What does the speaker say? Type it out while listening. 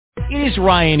It is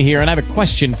Ryan here, and I have a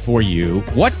question for you.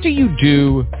 What do you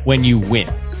do when you win?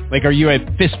 Like, are you a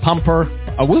fist pumper,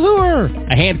 a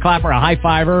woohooer, a hand clapper, a high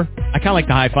fiver? I kind of like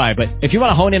the high five, but if you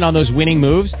want to hone in on those winning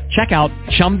moves, check out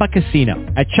Chumba Casino.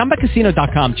 At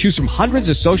ChumbaCasino.com, choose from hundreds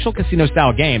of social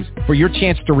casino-style games for your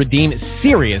chance to redeem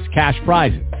serious cash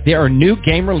prizes. There are new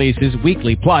game releases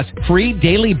weekly, plus free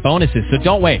daily bonuses. So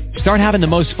don't wait. Start having the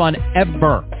most fun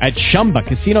ever at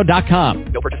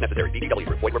ChumbaCasino.com. No purchase necessary. VGW.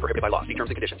 Void where prohibited by law. See terms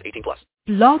and conditions. 18+.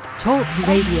 Blog Talk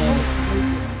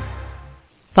Radio.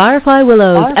 Firefly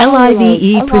Willows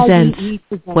LIVE presents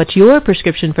What's Your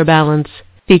Prescription for Balance?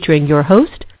 Featuring your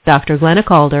host, Dr. Glenna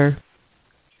Calder.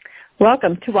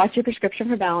 Welcome to Watch Your Prescription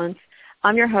for Balance.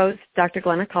 I'm your host, Dr.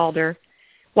 Glenna Calder.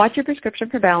 Watch Your Prescription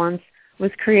for Balance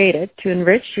was created to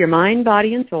enrich your mind,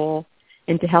 body, and soul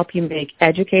and to help you make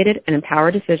educated and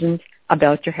empowered decisions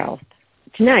about your health.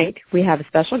 Tonight, we have a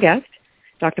special guest,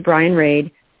 Dr. Bryan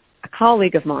Rade, a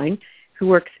colleague of mine who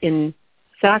works in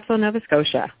Saxon, Nova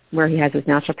Scotia, where he has his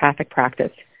naturopathic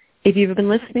practice. If you've been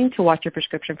listening to Watch Your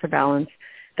Prescription for Balance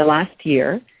the last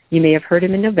year, you may have heard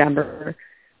him in November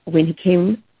when he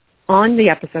came on the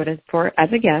episode as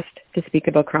a guest to speak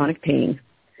about chronic pain.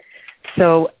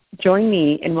 So join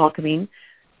me in welcoming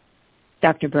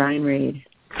Dr. Bryan Rade.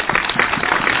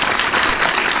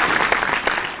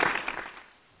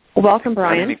 Welcome,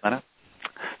 Bryan.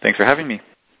 Thanks for having me.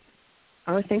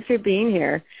 Oh, thanks for being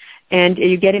here. And are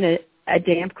you getting a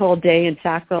damp, cold day in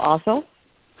Sackville also?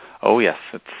 Oh, yes.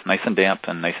 It's nice and damp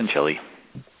and nice and chilly.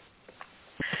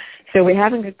 So we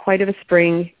haven't quite of a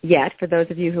spring yet for those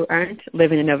of you who aren't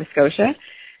living in Nova Scotia.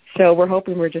 So we're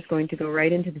hoping we're just going to go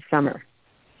right into the summer.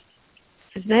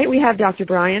 So tonight we have Dr.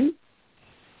 Bryan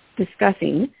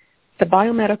discussing the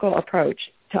biomedical approach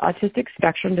to autistic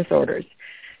spectrum disorders.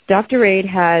 Dr. Rade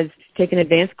has taken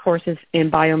advanced courses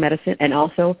in biomedicine and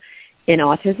also in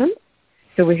autism.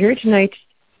 So we're here tonight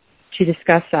to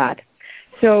discuss that.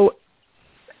 So,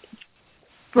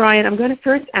 Bryan, I'm going to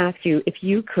first ask you if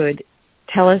you could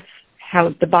tell us how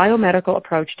the biomedical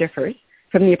approach differs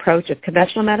from the approach of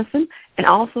conventional medicine and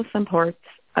also some parts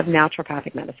of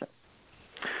naturopathic medicine.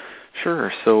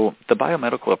 Sure. So the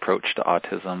biomedical approach to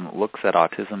autism looks at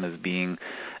autism as being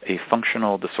a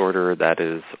functional disorder that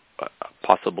is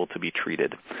possible to be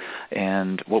treated.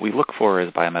 And what we look for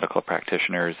as biomedical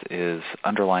practitioners is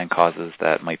underlying causes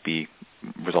that might be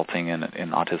resulting in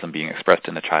autism being expressed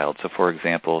in the child. So, for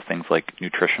example, things like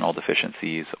nutritional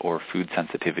deficiencies or food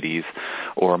sensitivities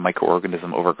or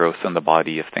microorganism overgrowth in the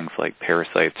body of things like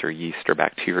parasites or yeast or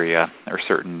bacteria, or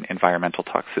certain environmental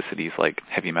toxicities like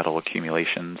heavy metal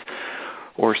accumulations,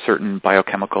 or certain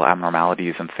biochemical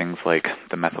abnormalities in things like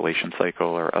the methylation cycle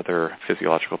or other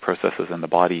physiological processes in the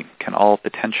body can all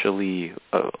potentially,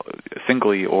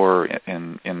 singly or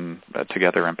in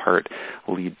together in part,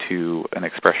 lead to an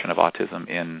expression of autism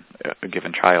in a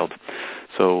given child.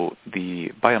 So the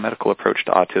biomedical approach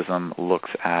to autism looks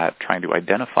at trying to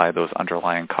identify those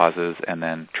underlying causes and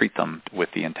then treat them with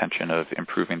the intention of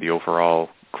improving the overall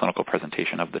clinical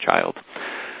presentation of the child.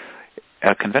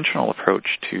 A conventional approach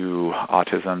to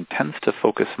autism tends to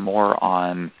focus more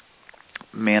on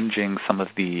managing some of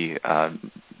the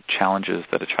challenges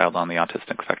that a child on the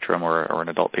autistic spectrum or an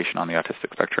adult patient on the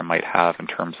autistic spectrum might have in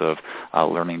terms of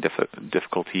learning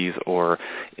difficulties or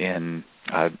in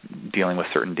dealing with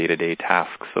certain day-to-day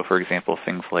tasks. So, for example,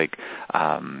 things like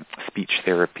speech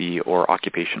therapy or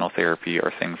occupational therapy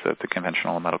are things that the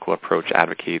conventional medical approach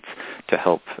advocates to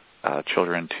help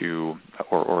children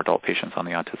or adult patients on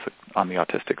the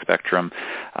autistic spectrum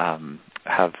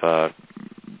have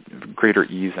greater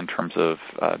ease in terms of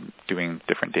doing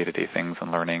different day-to-day things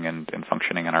and learning and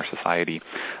functioning in our society.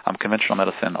 Conventional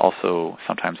medicine also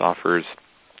sometimes offers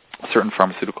certain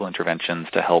pharmaceutical interventions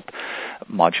to help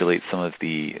modulate some of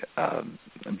the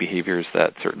behaviors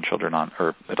that certain children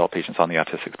or adult patients on the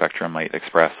autistic spectrum might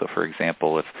express. So, for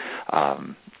example, if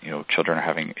children are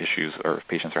having issues or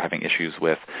patients are having issues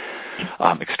with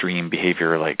extreme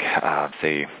behavior like,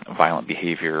 say, violent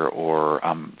behavior or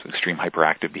extreme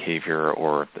hyperactive behavior,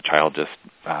 or the child just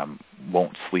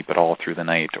won't sleep at all through the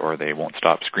night, or they won't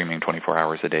stop screaming 24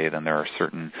 hours a day, then there are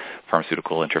certain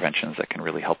pharmaceutical interventions that can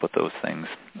really help with those things.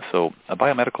 So a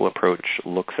biomedical approach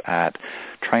looks at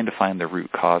trying to find the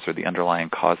root cause or the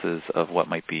underlying causes of what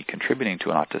might be contributing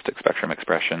to an autistic spectrum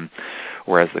expression,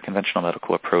 whereas the conventional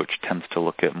medical approach tends to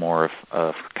look at more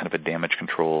of kind of a damage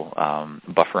control,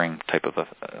 buffering type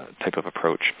of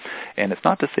approach. And it's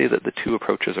not to say that the two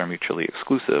approaches are mutually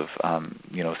exclusive.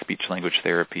 Speech-language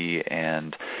therapy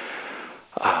and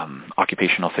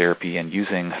occupational therapy and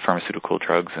using pharmaceutical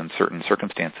drugs in certain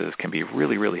circumstances can be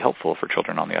really, really helpful for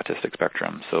children on the autistic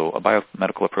spectrum. So a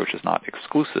biomedical approach is not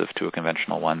exclusive to a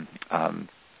conventional one.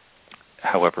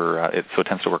 However, it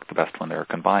tends to work the best when they're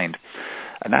combined.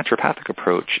 A naturopathic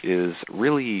approach is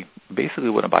really basically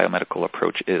what a biomedical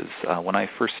approach is. When I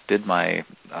first did my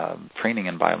training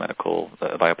in biomedical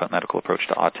approach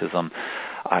to autism,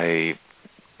 I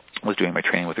was doing my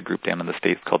training with a group down in the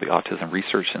States called the Autism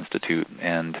Research Institute,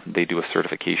 and they do a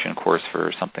certification course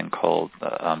for something called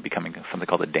becoming something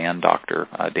called a DAN Doctor.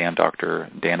 DAN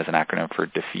is an acronym for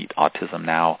Defeat Autism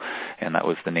Now, and that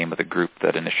was the name of the group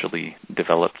that initially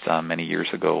developed many years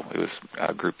ago. It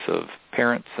was groups of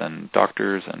parents and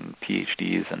doctors and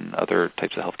PhDs and other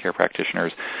types of healthcare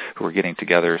practitioners who were getting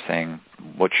together saying,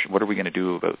 what are we going to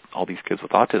do about all these kids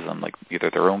with autism, like either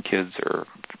their own kids or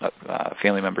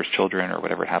family members' children or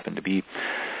whatever it happened to be.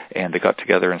 And they got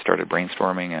together and started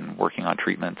brainstorming and working on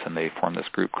treatments, and they formed this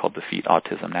group called Defeat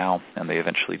Autism Now, and they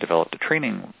eventually developed a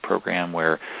training program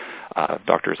where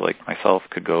doctors like myself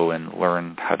could go and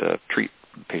learn how to treat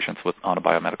patients on a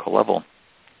biomedical level.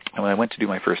 And when I went to do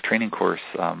my first training course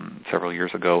several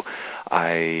years ago,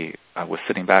 I was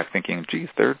sitting back thinking, geez,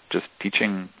 they're just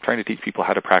trying to teach people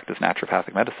how to practice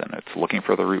naturopathic medicine. It's looking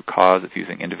for the root cause. It's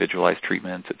using individualized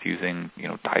treatments. It's using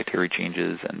dietary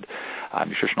changes and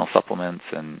nutritional supplements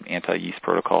and anti-yeast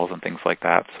protocols and things like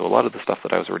that. So a lot of the stuff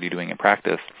that I was already doing in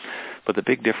practice. But the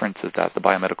big difference is that the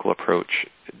biomedical approach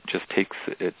just takes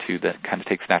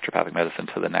naturopathic medicine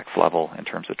to the next level in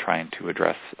terms of trying to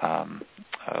address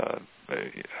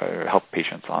help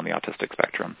patients on the autistic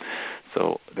spectrum.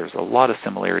 So there's a lot of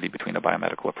similarity between a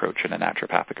biomedical approach and a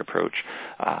naturopathic approach.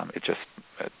 It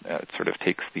sort of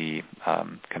takes the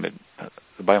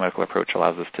biomedical approach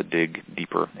allows us to dig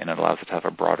deeper, and it allows us to have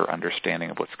a broader understanding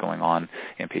of what's going on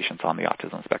in patients on the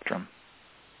autism spectrum.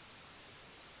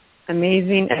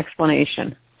 Amazing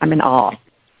explanation. I'm in awe.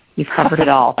 You've covered it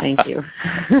all. Thank you.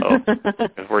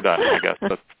 We're done, I guess.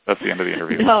 That's the end of the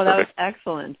interview. No, that was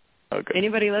excellent. Okay.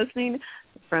 Anybody listening,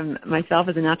 from myself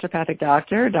as a naturopathic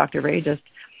doctor, Dr. Rade just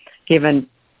gave an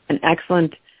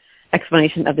excellent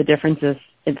explanation of the differences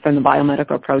from the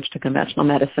biomedical approach to conventional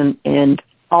medicine, and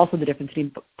also the difference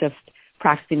between just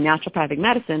practicing naturopathic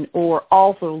medicine or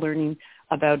also learning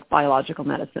about biological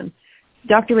medicine.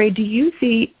 Dr. Rade, do you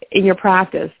see in your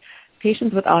practice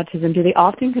patients with autism, do they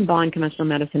often combine conventional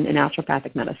medicine and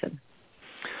naturopathic medicine?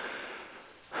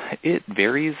 It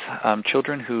varies.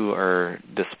 Children who are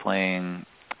displaying,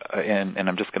 and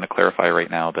I'm just going to clarify right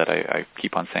now that I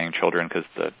keep on saying children because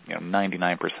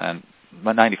 95%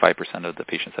 of the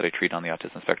patients that I treat on the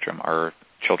autism spectrum are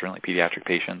children, like pediatric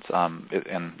patients.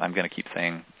 And I'm going to keep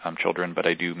saying children, but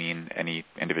I do mean any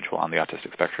individual on the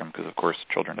autistic spectrum because, of course,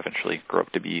 children eventually grow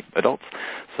up to be adults.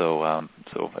 So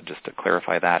just to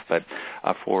clarify that, but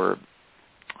for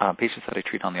patients that I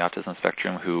treat on the autism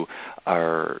spectrum who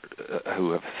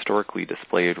have historically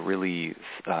displayed really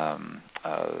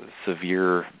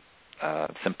severe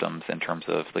symptoms in terms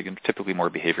of typically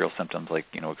more behavioral symptoms like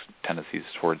tendencies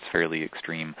towards fairly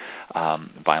extreme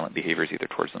violent behaviors either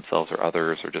towards themselves or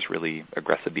others, or just really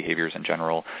aggressive behaviors in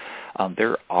general.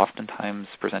 They're oftentimes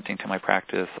presenting to my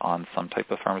practice on some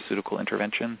type of pharmaceutical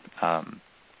intervention.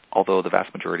 Although the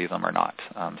vast majority of them are not.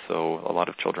 So a lot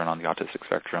of children on the autistic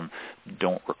spectrum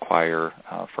don't require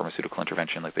pharmaceutical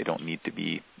intervention, like they don't need to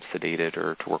be sedated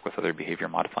or to work with other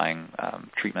behavior-modifying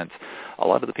treatments. A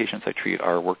lot of the patients I treat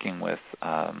are working with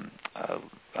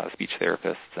speech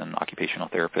therapists and occupational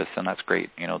therapists, and that's great.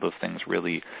 Those things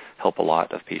really help a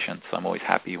lot of patients. So I'm always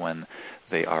happy when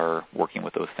they are working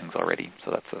with those things already.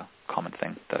 So that's a common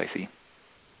thing that I see.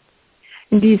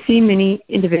 And do you see many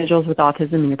individuals with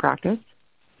autism in your practice?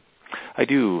 I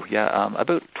do, yeah.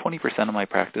 About 20% of my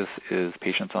practice is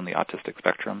patients on the autistic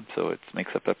spectrum, so it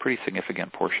makes up a pretty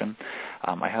significant portion.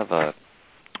 I have a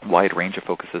wide range of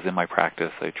focuses in my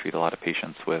practice. I treat a lot of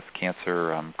patients with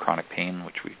cancer, chronic pain,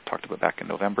 which we talked about back in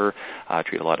November. I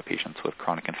treat a lot of patients with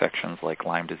chronic infections like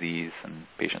Lyme disease, and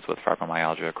patients with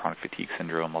fibromyalgia, chronic fatigue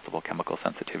syndrome, multiple chemical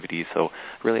sensitivity. So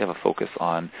I really have a focus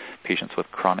on patients with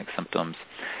chronic symptoms.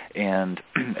 And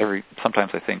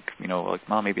sometimes I think,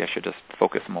 maybe I should just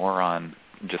focus more on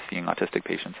just seeing autistic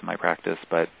patients in my practice.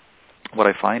 But what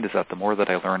I find is that the more that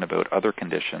I learn about other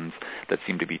conditions that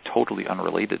seem to be totally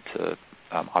unrelated to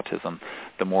autism,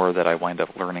 the more that I wind up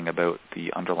learning about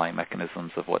the underlying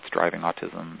mechanisms of what's driving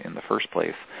autism in the first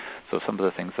place. So some of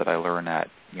the things that I learn at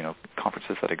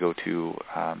conferences that I go to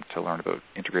learn about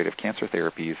integrative cancer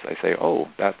therapies, I say, oh,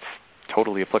 that's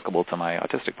totally applicable to my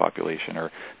autistic population,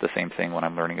 or the same thing when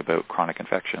I'm learning about chronic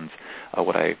infections.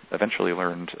 What I eventually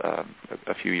learned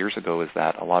a few years ago is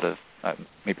that a lot of,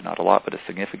 maybe not a lot, but a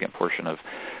significant portion of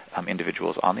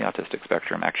individuals on the autistic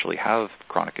spectrum actually have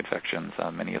chronic infections.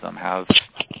 Many of them have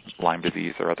Lyme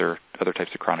disease or other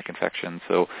types of chronic infections.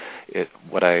 So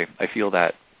I feel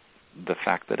that the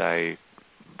fact that I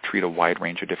treat a wide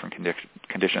range of different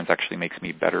conditions actually makes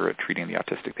me better at treating the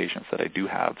autistic patients that I do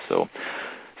have. So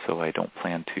I don't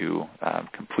plan to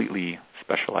completely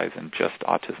specialize in just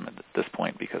autism at this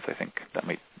point, because I think that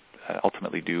might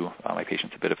ultimately do my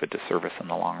patients a bit of a disservice in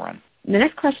the long run. The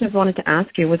next question I wanted to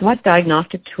ask you was, what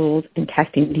diagnostic tools and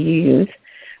testing do you use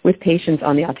with patients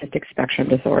on the autistic spectrum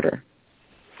disorder?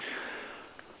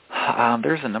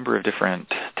 There's a number of different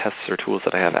tests or tools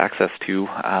that I have access to,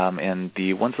 and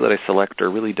the ones that I select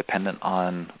are really dependent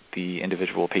on the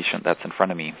individual patient that's in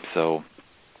front of me. So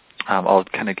I'll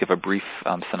kind of give a brief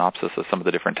synopsis of some of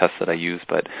the different tests that I use,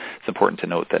 but it's important to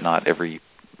note that not every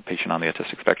patient on the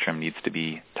autistic spectrum needs to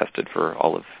be tested for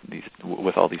all of these,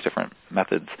 with all these different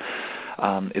methods.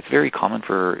 It's very common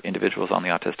for individuals on the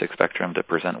autistic spectrum to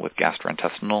present with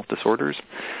gastrointestinal disorders,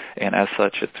 and as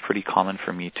such, it's pretty common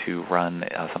for me to run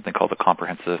something called a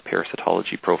comprehensive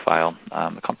parasitology profile.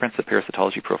 The comprehensive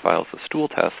parasitology profile is a stool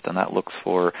test, and that looks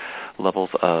for levels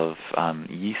of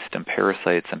yeast and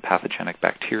parasites and pathogenic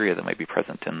bacteria that might be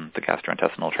present in the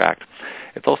gastrointestinal tract.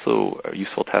 It's also a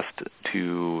useful test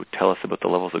to tell us about the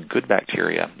levels of good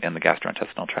bacteria in the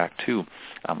gastrointestinal tract too.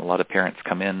 A lot of parents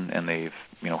come in and they've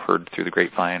heard through the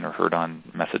grapevine or heard on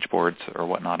message boards or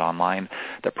whatnot online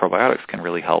that probiotics can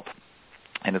really help.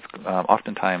 And it's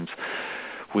oftentimes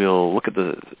we'll look at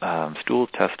the stool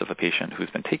test of a patient who's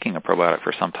been taking a probiotic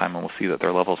for some time, and we'll see that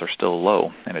their levels are still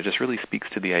low. And it just really speaks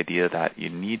to the idea that you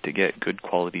need to get good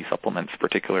quality supplements,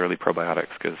 particularly probiotics,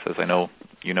 because as I know,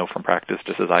 from practice,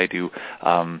 just as I do,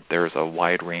 there's a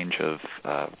wide range of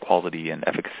quality and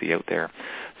efficacy out there.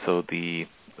 So the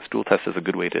stool test is a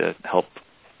good way to help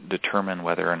determine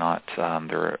whether or not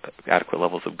there are adequate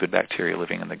levels of good bacteria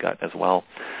living in the gut as well.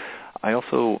 I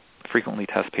also frequently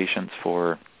test patients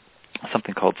for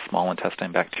something called small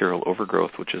intestine bacterial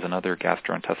overgrowth, which is another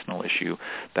gastrointestinal issue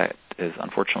that is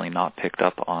unfortunately not picked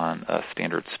up on a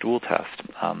standard stool test.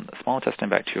 Small intestine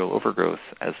bacterial overgrowth,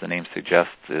 as the name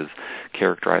suggests, is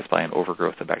characterized by an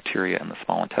overgrowth of bacteria in the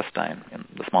small intestine. And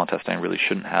the small intestine really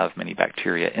shouldn't have many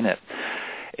bacteria in it.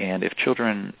 And if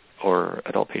children or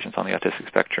adult patients on the autistic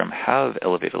spectrum have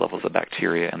elevated levels of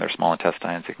bacteria in their small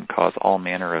intestines, it can cause all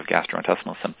manner of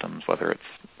gastrointestinal symptoms, whether it's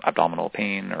abdominal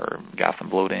pain or gas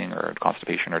and bloating or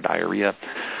constipation or diarrhea.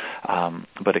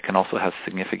 But it can also have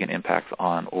significant impacts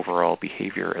on overall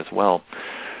behavior as well.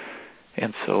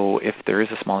 And so if there is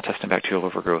a small intestine bacterial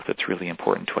overgrowth, it's really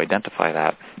important to identify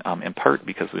that, in part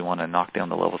because we want to knock down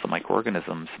the levels of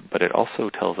microorganisms, but it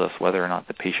also tells us whether or not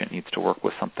the patient needs to work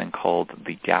with something called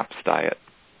the GAPS diet.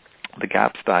 The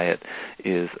GAPS diet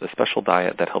is a special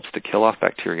diet that helps to kill off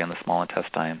bacteria in the small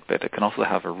intestine, but it can also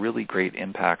have a really great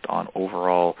impact on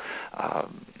overall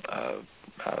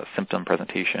symptom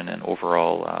presentation and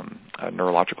overall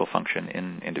neurological function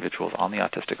in individuals on the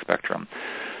autistic spectrum.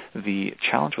 The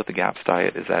challenge with the GAPS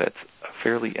diet is that it's a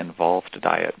fairly involved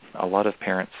diet. A lot of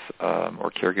parents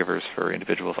or caregivers for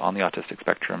individuals on the autistic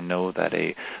spectrum know that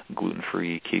a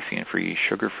gluten-free, casein-free,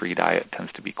 sugar-free diet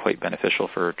tends to be quite beneficial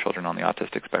for children on the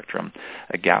autistic spectrum.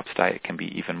 A GAPS diet can be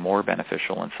even more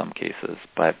beneficial in some cases,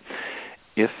 but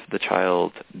if the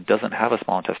child doesn't have a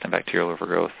small intestine bacterial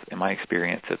overgrowth, in my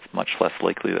experience, it's much less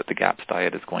likely that the GAPS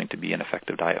diet is going to be an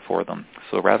effective diet for them.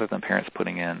 So rather than parents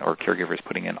putting in, or caregivers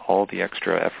putting in all the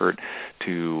extra effort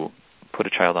to put a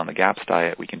child on the GAPS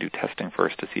diet, we can do testing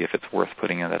first to see if it's worth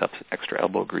putting in that extra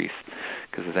elbow grease.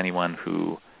 Because as everyone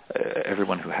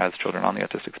who has children on the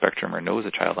autistic spectrum or knows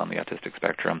a child on the autistic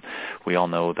spectrum, we all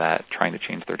know that trying to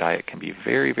change their diet can be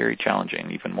very, very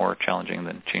challenging, even more challenging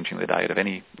than changing the diet of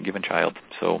any given child.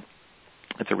 So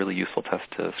it's a really useful test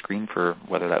to screen for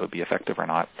whether that would be effective or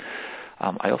not.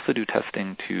 I also do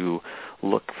testing to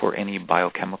look for any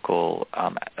biochemical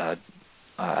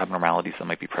abnormalities that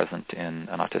might be present in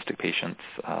an autistic patient's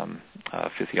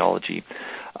physiology.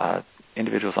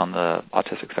 Individuals on the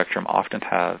autistic spectrum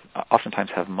oftentimes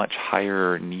have much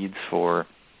higher needs for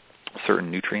certain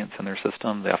nutrients in their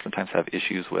system. They oftentimes have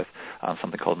issues with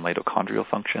something called mitochondrial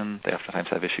function. They oftentimes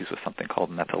have issues with something called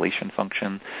methylation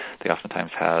function. They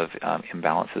oftentimes have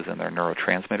imbalances in their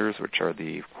neurotransmitters, which are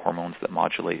the hormones that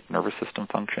modulate nervous system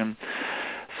function.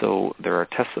 So there are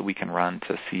tests that we can run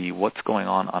to see what's going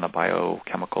on a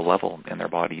biochemical level in their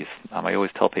bodies. I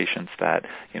always tell patients that,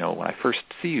 when I first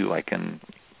see you, I can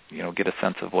get a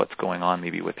sense of what's going on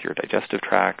maybe with your digestive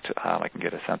tract. I can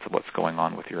get a sense of what's going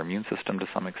on with your immune system to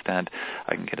some extent.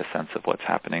 I can get a sense of what's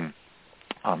happening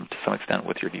to some extent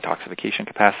with your detoxification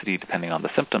capacity, depending on the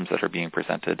symptoms that are being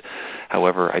presented.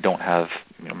 However, I don't have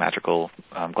magical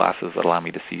glasses that allow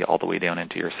me to see all the way down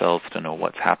into your cells to know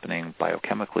what's happening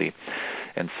biochemically.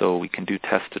 And so we can do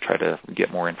tests to try to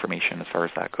get more information as far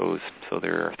as that goes. So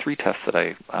there are 3 tests that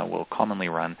I will commonly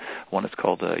run. One is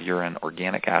called a urine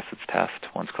organic acids test.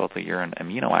 One's called the urine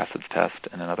amino acids test,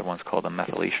 and another one's called a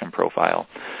methylation profile.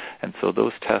 And so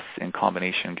those tests in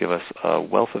combination give us a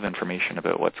wealth of information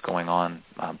about what's going on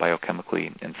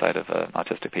biochemically inside of an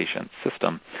autistic patient's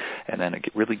system. And then it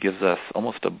really gives us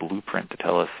almost a blueprint to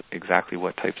tell us exactly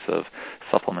what types of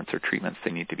supplements or treatments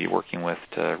they need to be working with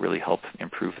to really help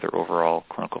improve their overall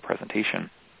clinical presentation.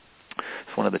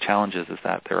 So one of the challenges is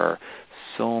that there are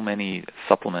so many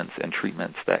supplements and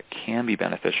treatments that can be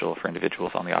beneficial for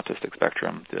individuals on the autistic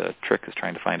spectrum. The trick is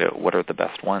trying to find out what are the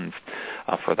best ones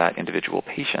for that individual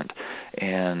patient.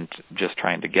 And just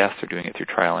trying to guess or doing it through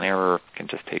trial and error can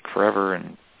just take forever,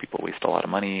 and people waste a lot of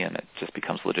money, and it just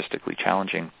becomes logistically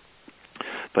challenging.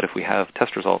 But if we have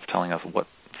test results telling us what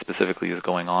specifically is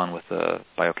going on with the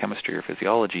biochemistry or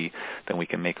physiology, then we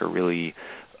can make a really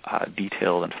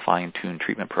detailed and fine-tuned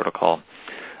treatment protocol.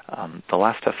 The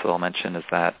last test that I'll mention is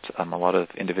that a lot of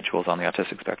individuals on the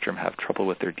autistic spectrum have trouble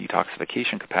with their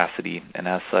detoxification capacity, and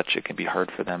as such, it can be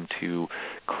hard for them to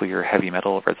clear heavy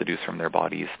metal residues from their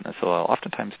bodies. And so I'll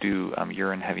oftentimes do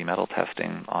urine heavy metal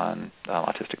testing on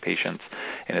autistic patients,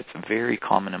 and it's very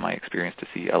common in my experience to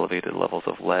see elevated levels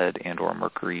of lead and or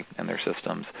mercury in their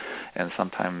systems. And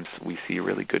sometimes we see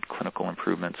really good clinical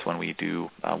improvements when we do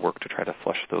work to try to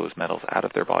flush those metals out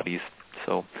of their bodies.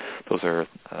 So those are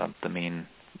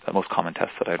the most common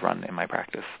tests that I'd run in my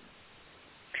practice.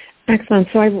 Excellent.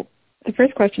 So the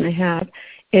first question I have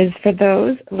is for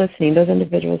those listening, those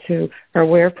individuals who are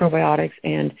aware of probiotics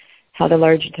and how the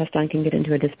large intestine can get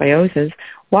into a dysbiosis,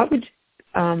 what would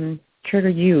trigger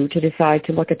you to decide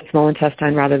to look at the small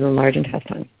intestine rather than large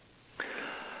intestine?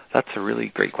 That's a really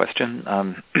great question.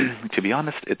 To be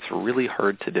honest, it's really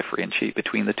hard to differentiate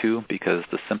between the two because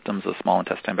the symptoms of small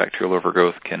intestine bacterial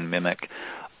overgrowth can mimic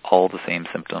all the same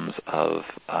symptoms of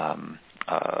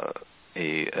a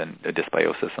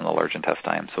dysbiosis in the large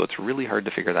intestine. So it's really hard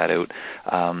to figure that out.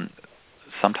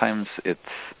 Sometimes it's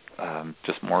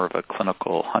just more of a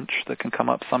clinical hunch that can come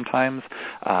up sometimes.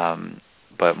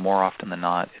 But more often than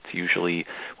not, it's usually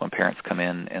when parents come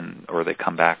in or they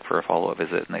come back for a follow-up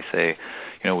visit and they say,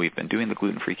 we've been doing the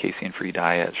gluten-free, casein-free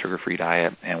diet, sugar-free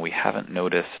diet, and we haven't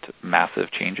noticed massive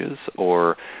changes.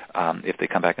 Or if they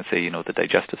come back and say, the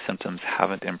digestive symptoms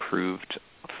haven't improved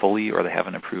fully or they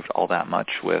haven't improved all that much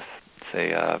with,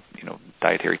 say,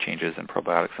 dietary changes and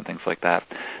probiotics and things like that,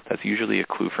 that's usually a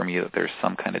clue for me that there's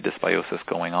some kind of dysbiosis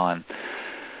going on.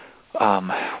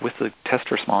 With the test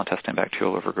for small intestine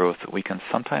bacterial overgrowth, we can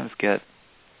sometimes get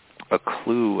a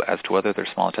clue as to whether there's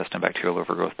small intestine bacterial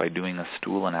overgrowth by doing a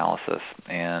stool analysis.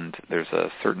 And there's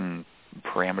a certain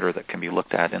parameter that can be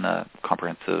looked at in a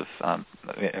comprehensive,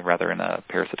 in a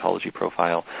parasitology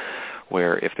profile,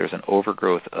 where if there's an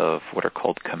overgrowth of what are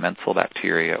called commensal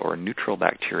bacteria or neutral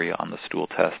bacteria on the stool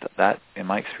test, that, in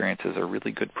my experience, is a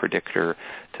really good predictor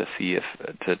to see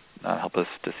help us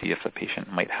to see if a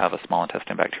patient might have a small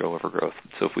intestine bacterial overgrowth.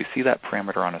 So if we see that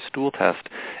parameter on a stool test,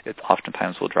 it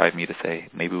oftentimes will drive me to say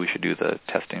maybe we should do the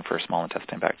testing for small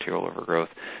intestine bacterial overgrowth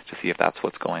to see if that's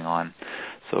what's going on.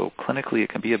 So clinically, it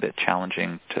can be a bit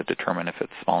challenging to determine if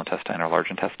it's small intestine or large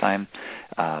intestine.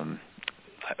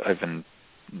 I've been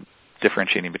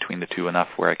differentiating between the two enough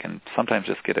where I can sometimes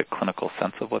just get a clinical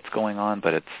sense of what's going on,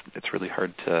 but it's really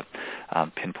hard to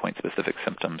pinpoint specific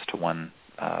symptoms to one,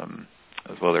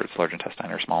 whether it's large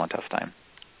intestine or small intestine.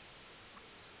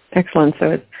 Excellent.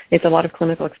 So it's a lot of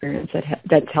clinical experience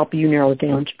that's helped you narrow it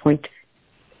down to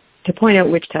point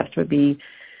out which test would be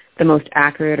the most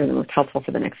accurate or the most helpful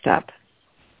for the next step.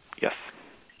 Yes.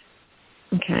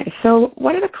 Okay. So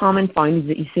what are the common findings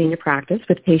that you see in your practice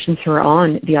with patients who are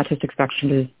on the autistic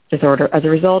spectrum disorder as a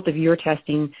result of your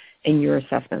testing and your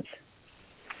assessments?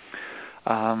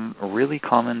 Really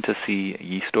common to see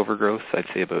yeast overgrowth. I'd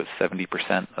say about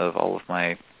 70% of all of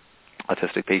my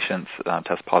autistic patients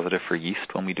test positive for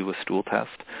yeast when we do a stool test.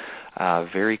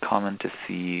 Very common to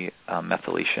see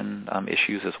methylation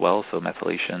issues as well. So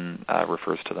methylation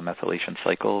refers to the methylation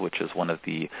cycle, which is one of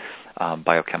the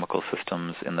biochemical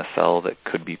systems in the cell that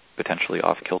could be potentially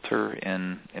off-kilter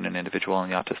in an individual on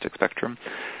the autistic spectrum.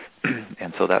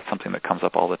 And so that's something that comes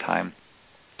up all the time.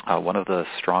 One of the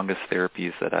strongest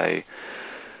therapies that I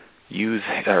use,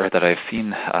 or that I've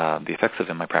seen the effects of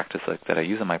in my practice, like that I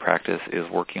use in my practice, is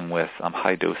working with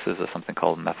high doses of something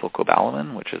called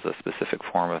methylcobalamin, which is a specific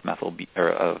form of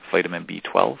of vitamin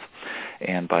B12.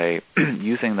 And by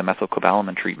using the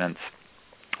methylcobalamin treatments,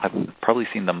 I've probably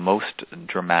seen the most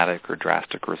dramatic or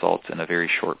drastic results in a very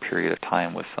short period of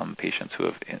time with some patients who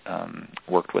have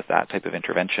worked with that type of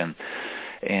intervention.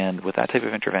 And with that type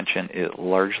of intervention, it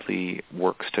largely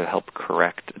works to help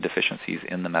correct deficiencies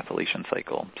in the methylation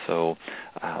cycle. So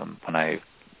when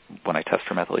I test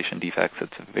for methylation defects,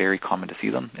 it's very common to see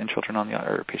them in children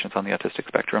or patients on the autistic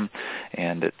spectrum,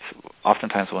 and it's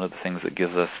oftentimes one of the things that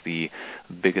gives us the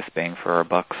biggest bang for our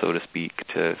buck, so to speak,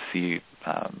 to see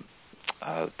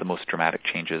the most dramatic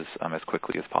changes as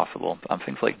quickly as possible.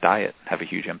 Things like diet have a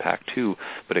huge impact too,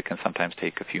 but it can sometimes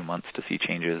take a few months to see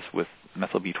changes. With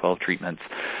methyl B12 treatments,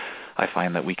 I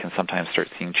find that we can sometimes start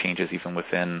seeing changes even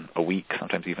within a week,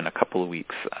 sometimes even a couple of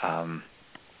weeks,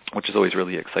 which is always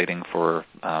really exciting for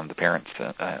the parents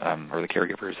or the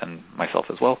caregivers and myself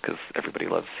as well, because everybody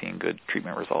loves seeing good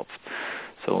treatment results.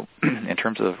 So in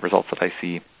terms of results that I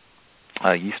see,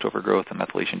 yeast overgrowth and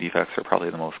methylation defects are probably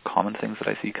the most common things that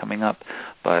I see coming up.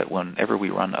 But whenever we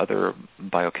run other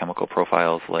biochemical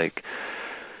profiles like,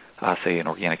 say, an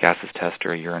organic acids test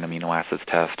or a urine amino acids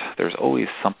test, there's always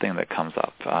something that comes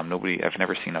up. I've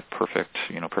never seen a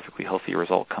perfectly healthy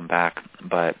result come back,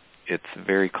 but it's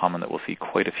very common that we'll see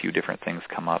quite a few different things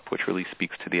come up, which really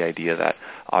speaks to the idea that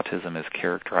autism is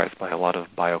characterized by a lot of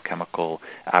biochemical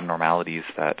abnormalities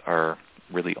that are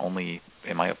really only,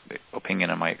 in my opinion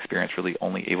and my experience, really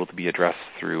only able to be addressed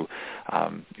through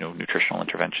nutritional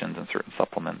interventions and certain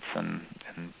supplements and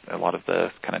a lot of the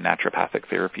kind of naturopathic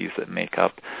therapies that make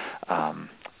up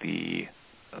the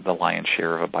lion's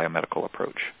share of a biomedical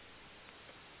approach.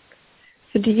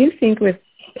 So do you think with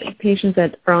patients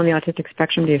that are on the autistic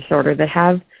spectrum disorder that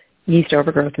have yeast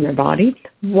overgrowth in their body,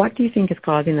 what do you think is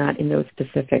causing that in those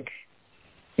specific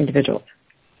individuals?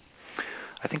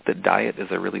 I think that diet is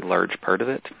a really large part of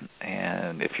it,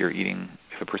 and if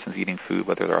a person's eating food,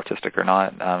 whether they're autistic or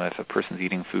not, if a person's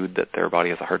eating food that their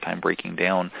body has a hard time breaking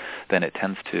down, then it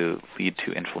tends to lead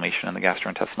to inflammation in the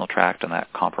gastrointestinal tract, and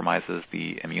that compromises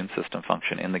the immune system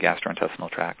function in the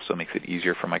gastrointestinal tract, so it makes it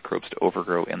easier for microbes to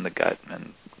overgrow in the gut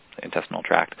and intestinal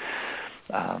tract.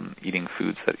 Eating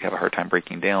foods that you have a hard time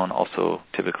breaking down also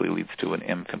typically leads to an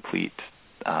incomplete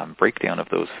breakdown of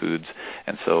those foods,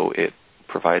 and so it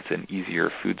provides an easier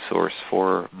food source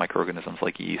for microorganisms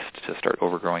like yeast to start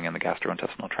overgrowing in the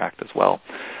gastrointestinal tract as well.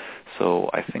 So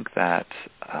I think that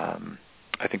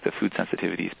food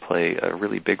sensitivities play a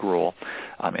really big role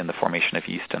in the formation of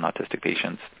yeast in autistic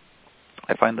patients.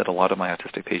 I find that a lot of my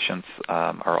autistic patients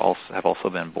have also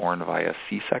been born via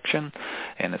C-section,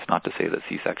 and it's not to say that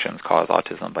C-sections cause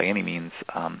autism by any means.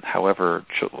 However,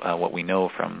 what we know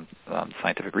from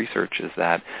scientific research is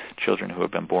that children who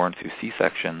have been born through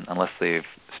C-section, unless they've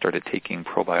started taking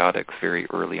probiotics very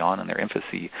early on in their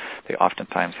infancy, they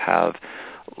oftentimes have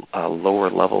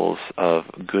lower levels of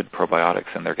good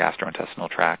probiotics in their gastrointestinal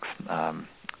tracts.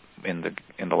 In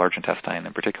the large intestine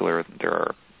in particular, there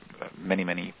are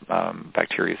many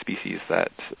bacteria species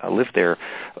that live there,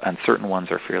 and certain ones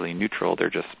are fairly neutral.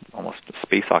 They're just almost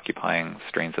space-occupying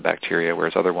strains of bacteria,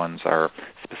 whereas other ones are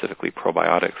specifically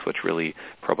probiotics, which really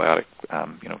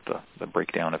the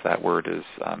breakdown of that word is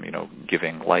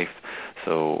giving life.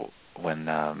 So when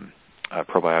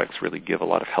probiotics really give a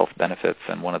lot of health benefits,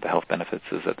 and one of the health benefits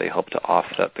is that they help to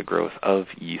offset the growth of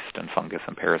yeast and fungus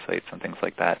and parasites and things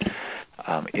like that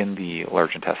in the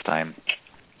large intestine.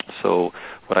 So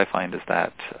what I find is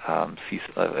that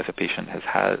if a patient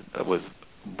was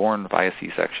born via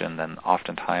C-section, then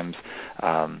oftentimes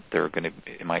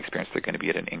in my experience, they're going to be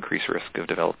at an increased risk of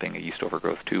developing a yeast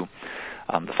overgrowth too.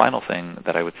 The final thing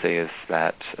that I would say is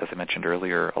that, as I mentioned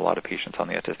earlier, a lot of patients on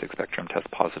the autistic spectrum test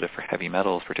positive for heavy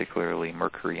metals, particularly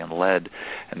mercury and lead,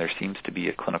 and there seems to be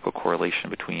a clinical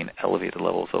correlation between elevated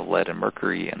levels of lead and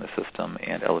mercury in the system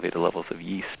and elevated levels of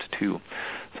yeast too.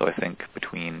 So I think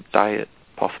between diet,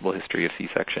 possible history of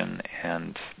C-section,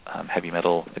 and heavy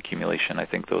metal accumulation, I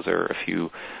think those are a few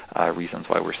reasons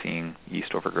why we're seeing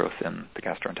yeast overgrowth in the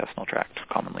gastrointestinal tract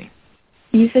commonly.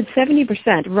 You said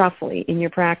 70% roughly in your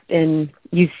practice,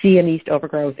 you see a yeast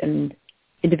overgrowth in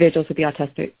individuals with the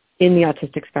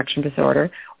autistic spectrum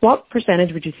disorder. What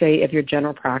percentage would you say of your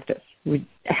general practice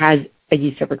has a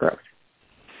yeast overgrowth?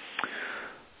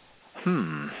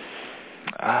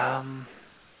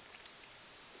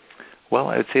 Well,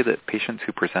 I would say that patients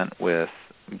who present with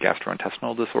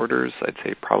gastrointestinal disorders, I'd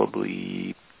say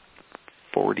probably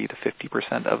 40 to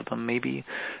 50% of them maybe.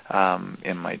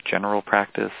 In my general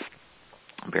practice,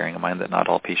 bearing in mind that not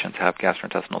all patients have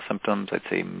gastrointestinal symptoms. I'd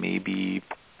say maybe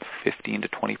 15 to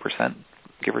 20%,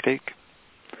 give or take.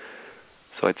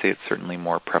 So I'd say it's certainly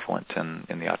more prevalent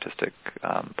in the autistic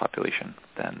population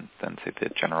than, say, the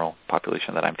general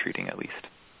population that I'm treating, at least.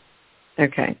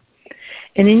 Okay.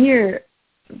 And in your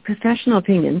professional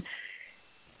opinion,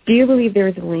 do you believe there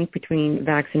is a link between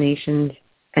vaccinations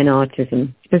and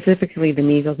autism, specifically the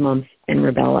measles, mumps, and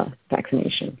rubella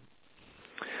vaccination?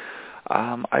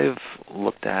 I've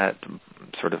looked at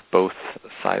sort of both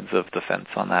sides of the fence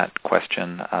on that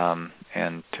question,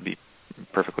 and to be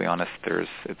perfectly honest,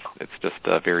 it's just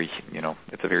a very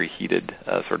heated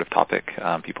sort of topic.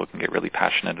 People can get really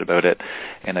passionate about it,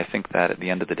 and I think that at the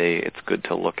end of the day, it's good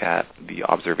to look at the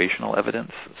observational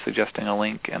evidence suggesting a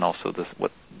link, and also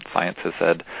what science has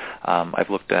said. I've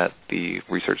looked at the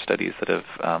research studies that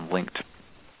have linked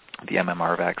the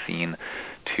MMR vaccine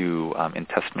to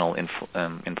intestinal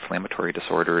inflammatory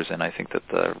disorders, and I think that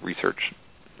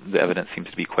the evidence seems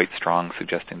to be quite strong,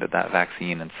 suggesting that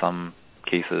vaccine in some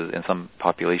cases, in some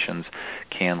populations,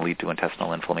 can lead to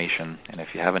intestinal inflammation. And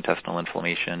if you have intestinal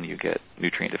inflammation, you get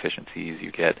nutrient deficiencies,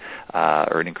 you get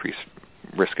or an increased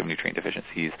risk of nutrient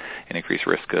deficiencies, an increased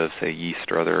risk of, say, yeast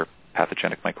or other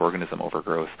pathogenic microorganism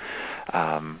overgrowth.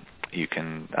 You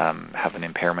can have an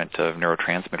impairment of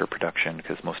neurotransmitter production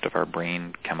because most of our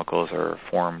brain chemicals are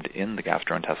formed in the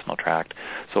gastrointestinal tract.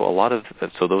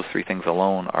 So those three things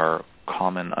alone are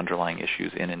common underlying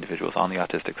issues in individuals on the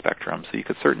autistic spectrum. So you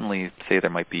could certainly say there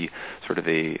might be sort of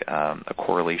a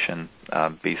correlation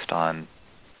based on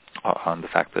the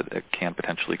fact that it can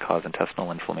potentially cause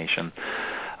intestinal inflammation.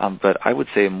 But I would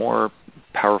say more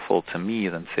powerful to me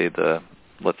than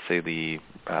let's say the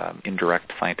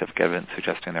indirect scientific evidence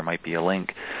suggesting there might be a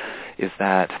link is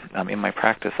that in my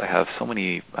practice I have so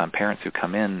many parents who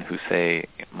come in who say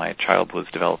my child was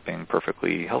developing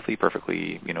perfectly healthy,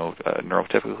 perfectly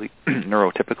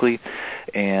neurotypically,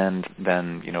 and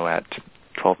then at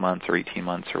 12 months or 18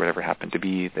 months or whatever it happened to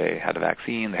be, they had a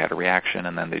vaccine, they had a reaction,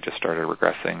 and then they just started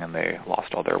regressing and they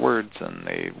lost all their words and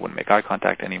they wouldn't make eye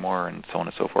contact anymore, and so on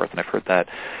and so forth. And I've heard that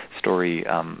story.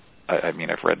 I've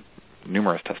read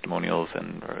numerous testimonials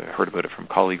and heard about it from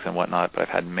colleagues and whatnot, but I've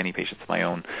had many patients in my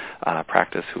own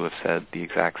practice who have said the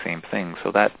exact same thing.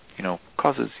 So that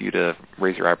causes you to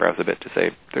raise your eyebrows a bit to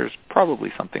say there's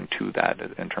probably something to that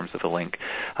in terms of the link,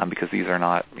 because these are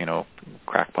not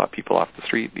crackpot people off the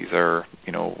street. These are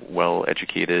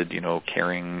well-educated,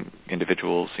 caring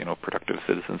individuals, productive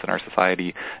citizens in our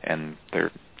society, and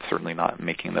they're certainly not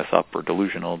making this up or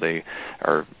delusional. They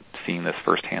are seeing this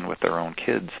firsthand with their own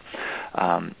kids.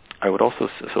 I would also,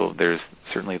 so there's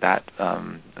certainly that a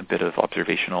bit of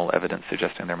observational evidence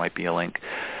suggesting there might be a link.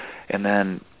 And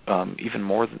then even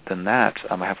more than that,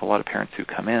 I have a lot of parents who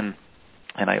come in,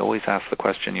 and I always ask the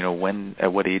question,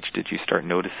 at what age did you start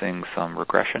noticing some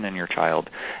regression in your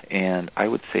child? And I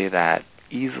would say that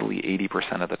easily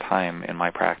 80% of the time in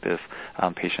my practice,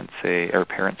 patients say, or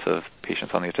parents of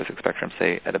patients on the autistic spectrum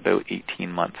say at about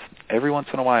 18 months. Every once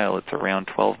in a while it's around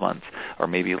 12 months or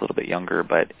maybe a little bit younger,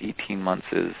 but 18 months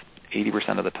is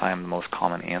 80% of the time the most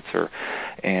common answer.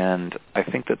 And I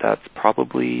think that that's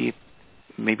probably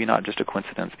maybe not just a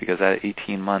coincidence, because at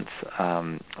 18 months,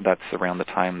 that's around the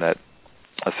time that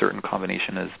a certain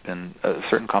combination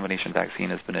vaccine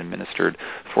has been administered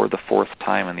for the fourth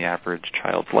time in the average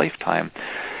child's lifetime.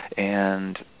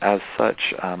 And as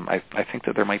such, I think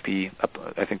that there might be,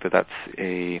 I think that that's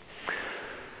a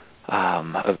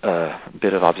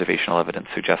bit of observational evidence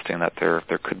suggesting that there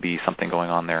could be something going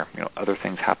on there. Other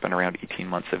things happen around 18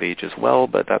 months of age as well,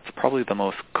 but that's probably the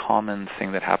most common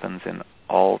thing that happens in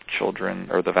all children,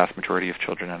 or the vast majority of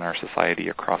children in our society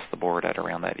across the board at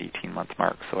around that 18-month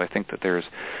mark. So I think that there's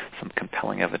some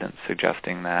compelling evidence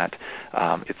suggesting that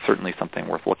it's certainly something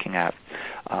worth looking at.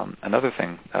 Another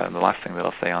thing, the last thing that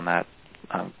I'll say on that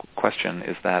question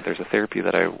is that there's a therapy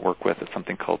that I work with. It's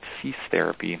something called CEASE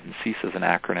therapy. And CEASE is an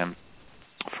acronym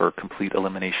for Complete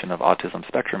Elimination of Autism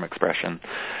Spectrum Expression.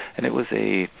 And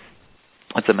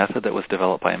it's a method that was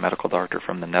developed by a medical doctor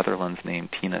from the Netherlands named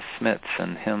Tina Smits,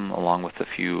 and him, along with a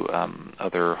few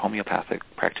other homeopathic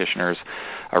practitioners,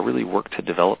 really worked to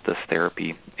develop this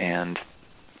therapy. And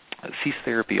CEASE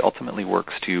therapy ultimately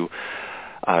works to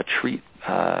treat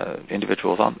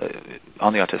individuals on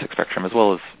the autistic spectrum, as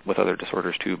well as with other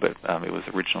disorders too, but it was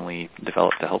originally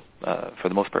developed to help, for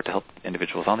the most part, to help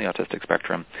individuals on the autistic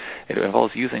spectrum. It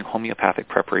involves using homeopathic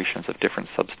preparations of different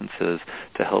substances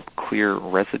to help clear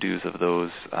residues of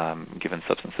those given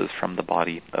substances from the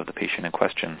body of the patient in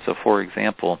question. So, for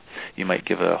example, you might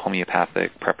give a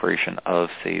homeopathic preparation of,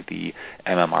 say, the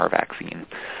MMR vaccine,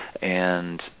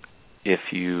 and if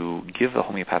you give a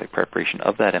homeopathic preparation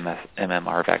of that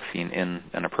MMR vaccine in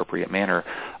an appropriate manner,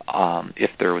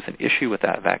 if there was an issue with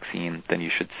that vaccine, then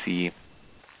you should see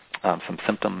some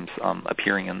symptoms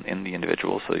appearing in the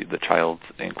individual. So the child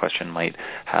in question might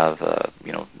have,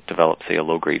 develop, say, a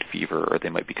low-grade fever, or they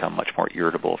might become much more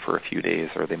irritable for a few days,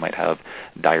 or they might have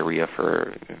diarrhea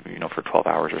for 12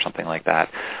 hours or something like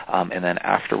that. And then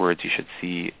afterwards, you should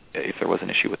see, if there was an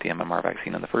issue with the MMR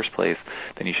vaccine in the first place,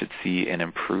 then you should see an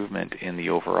improvement in the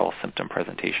overall symptom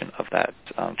presentation of that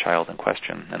child in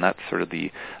question. And that's sort of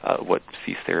the what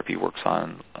cease therapy works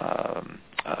on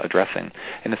addressing.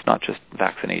 And it's not just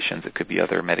vaccinations. It could be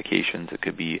other medications. It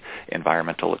could be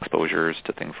environmental exposures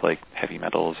to things like heavy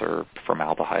metals or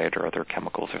formaldehyde or other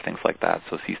chemicals or things like that.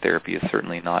 So cease therapy is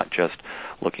certainly not just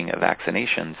looking at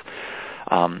vaccinations.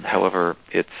 However,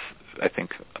 it's, I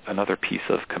think, another piece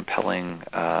of compelling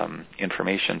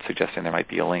information suggesting there might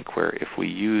be a link where if we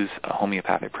use a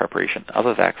homeopathic preparation of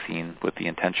a vaccine with the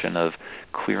intention of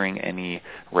clearing any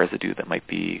residue that might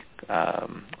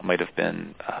have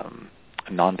been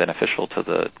non-beneficial to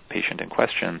the patient in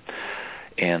question,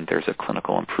 and there's a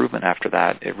clinical improvement after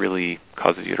that, it really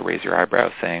causes you to raise your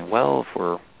eyebrows saying, well, if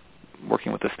we're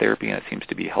working with this therapy and it seems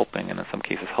to be helping, and in some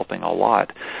cases helping a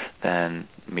lot, then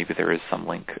maybe there is some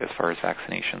link as far as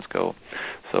vaccinations go.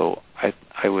 So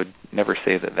I would never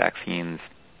say that vaccines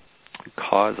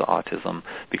cause autism,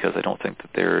 because I don't think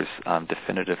that there's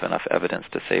definitive enough evidence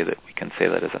to say that we can say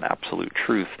that as an absolute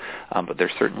truth, but there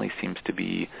certainly seems to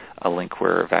be a link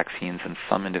where vaccines in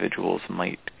some individuals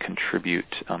might contribute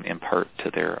in part to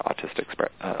their autism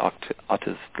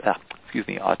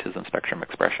spectrum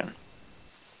expression.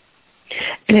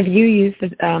 And have you used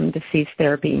the cease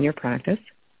therapy in your practice?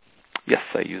 Yes,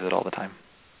 I use it all the time.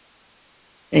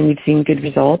 And you've seen good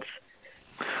results?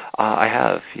 I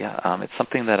have, yeah. It's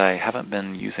something that I haven't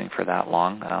been using for that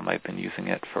long. I've been using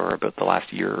it for about the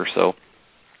last year or so.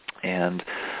 And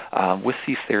with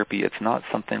cease therapy, it's not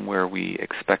something where we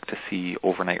expect to see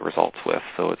overnight results with.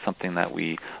 So it's something that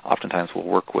we oftentimes will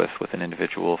work with an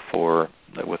individual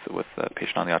with a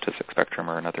patient on the autistic spectrum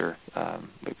or another,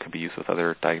 it could be used with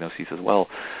other diagnoses as well,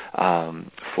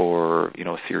 for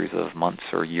a series of months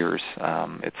or years.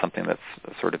 It's something that's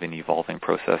sort of an evolving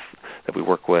process that we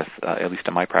work with, at least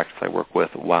in my practice I work with,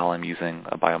 while I'm using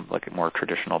a more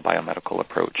traditional biomedical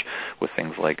approach with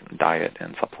things like diet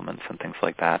and supplements and things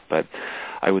like that. But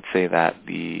I would say that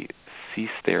the cease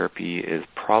therapy is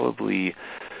probably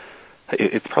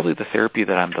the therapy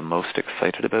that I'm the most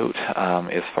excited about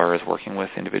as far as working with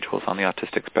individuals on the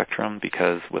autistic spectrum,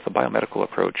 because with a biomedical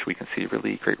approach we can see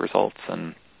really great results,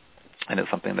 and it's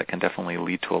something that can definitely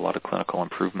lead to a lot of clinical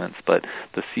improvements. But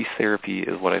the cease therapy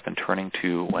is what I've been turning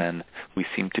to when we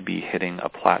seem to be hitting a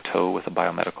plateau with a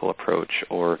biomedical approach,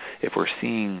 or if we're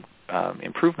seeing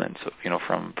improvements,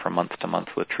 from month to month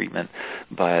with treatment,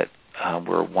 but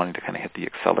we're wanting to kind of hit the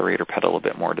accelerator pedal a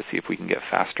bit more to see if we can get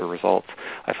faster results.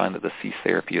 I find that the cease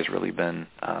therapy has really been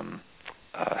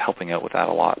helping out with that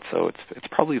a lot. So it's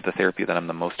probably the therapy that I'm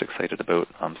the most excited about.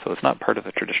 So it's not part of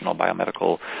a traditional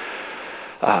biomedical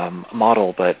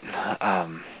model, but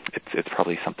it's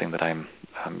probably something that I'm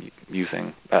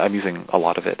using. I'm using a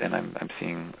lot of it, and I'm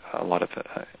seeing a lot of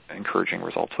encouraging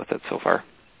results with it so far.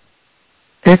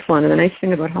 Excellent. And the nice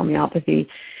thing about homeopathy,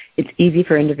 it's easy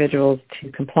for individuals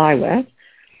to comply with,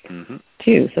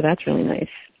 too. So that's really nice.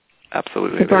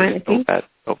 Absolutely. So Brian,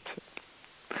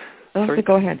 Sorry?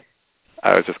 Go ahead.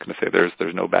 I was just going to say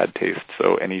there's no bad taste,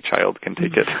 so any child can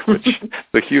take it, which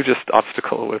the hugest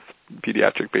obstacle with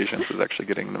pediatric patients is actually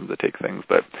getting them to take things.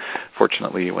 But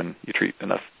fortunately, when you treat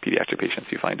enough pediatric patients,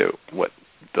 you find out what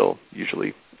they'll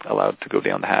usually allowed to go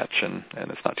down the hatch, and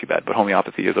it's not too bad. But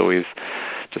homeopathy is always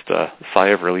just a sigh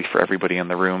of relief for everybody in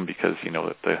the room, because you know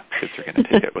that the kids are going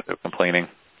to take it without complaining.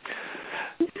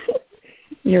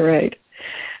 You're right.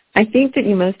 I think that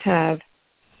you must have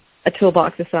a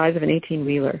toolbox the size of an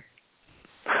 18-wheeler.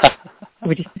 I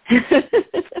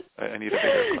need a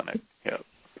bigger clinic.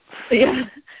 Yeah.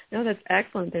 No, that's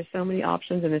excellent. There's so many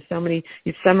options, and there's so many.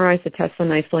 You've summarized the test so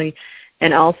nicely,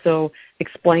 and also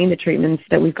explained the treatments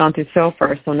that we've gone through so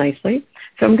far so nicely.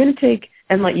 So I'm going to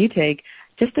let you take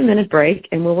just a minute break,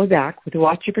 and we'll be back with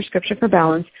Watch Your Prescription for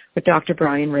Balance with Dr.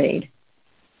 Bryan Rade.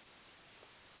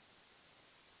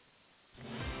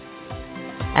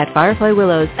 At Firefly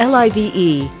Willows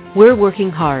LIVE, we're working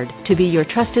hard to be your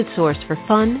trusted source for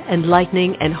fun,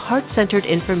 enlightening, and heart-centered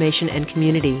information and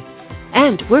community.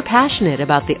 And we're passionate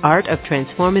about the art of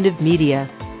transformative media,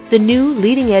 the new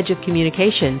leading edge of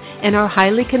communication in our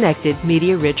highly connected,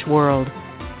 media-rich world.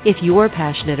 If you're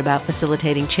passionate about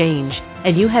facilitating change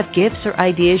and you have gifts or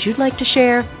ideas you'd like to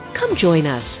share, come join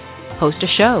us. Host a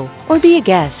show or be a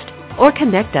guest. or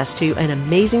connect us to an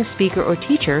amazing speaker or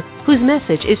teacher whose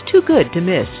message is too good to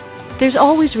miss. There's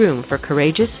always room for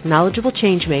courageous, knowledgeable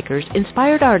changemakers,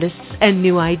 inspired artists, and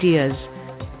new ideas.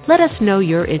 Let us know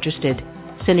you're interested.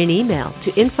 Send an email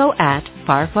to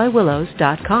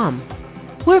info@fireflywillows.com.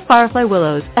 We're Firefly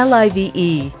Willows,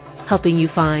 LIVE, helping you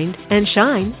find and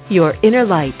shine your inner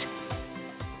light.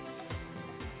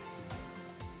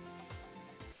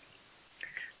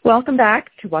 Welcome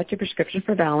back to What's Your Prescription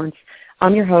for Balance.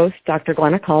 I'm your host, Dr.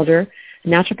 Glenna Calder, a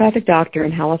naturopathic doctor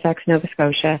in Halifax, Nova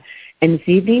Scotia. And this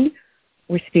evening,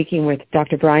 we're speaking with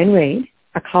Dr. Bryan Rade,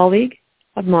 a colleague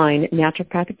of mine,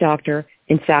 naturopathic doctor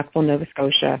in Sackville, Nova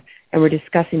Scotia, and we're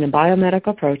discussing the biomedical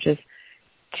approaches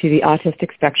to the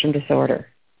autistic spectrum disorder.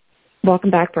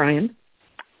 Welcome back, Bryan.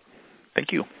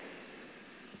 Thank you.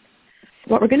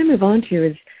 What we're going to move on to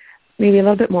is maybe a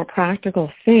little bit more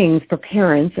practical things for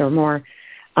parents, or more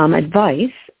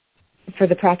advice for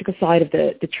the practical side of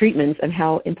the treatments and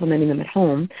how implementing them at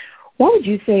home. What would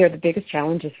you say are the biggest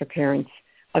challenges for parents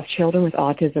of children with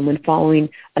autism when following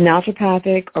a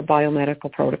naturopathic or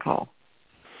biomedical protocol?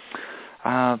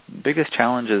 Biggest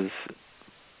challenges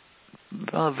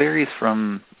varies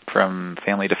from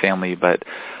family to family, but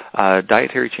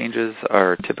dietary changes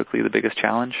are typically the biggest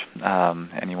challenge.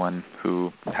 Anyone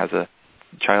who has a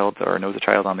child or knows a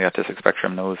child on the autistic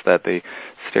spectrum knows that they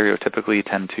stereotypically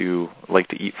tend to like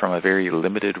to eat from a very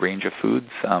limited range of foods.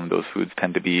 Those foods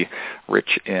tend to be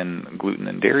rich in gluten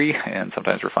and dairy and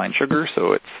sometimes refined sugar,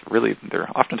 so it's really, they're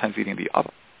oftentimes eating the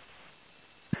opposite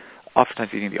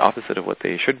of what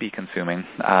they should be consuming.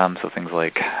 So things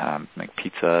like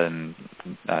pizza and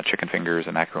chicken fingers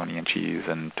and macaroni and cheese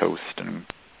and toast and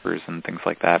burgers and things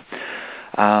like that.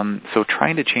 So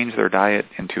trying to change their diet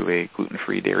into a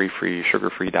gluten-free, dairy-free,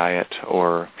 sugar-free diet,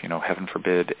 or, heaven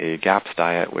forbid, a GAPS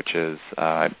diet, which is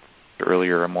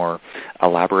earlier a more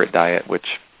elaborate diet,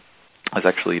 which is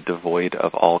actually devoid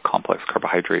of all complex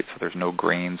carbohydrates. So there's no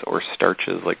grains or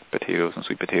starches like potatoes and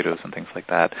sweet potatoes and things like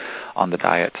that on the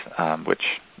diet,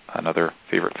 which another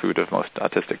favorite food of most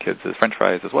autistic kids is French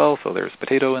fries as well. So there's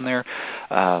potato in there.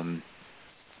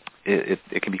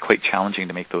 It can be quite challenging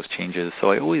to make those changes. So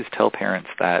I always tell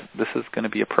parents that this is going to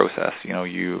be a process.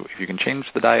 If you can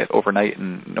change the diet overnight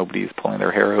and nobody's pulling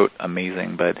their hair out,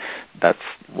 amazing, but that's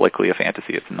likely a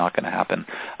fantasy. It's not going to happen.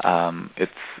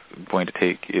 It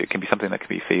can be something that can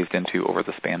be phased into over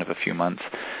the span of a few months.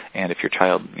 And if your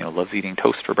child, loves eating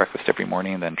toast for breakfast every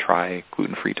morning, then try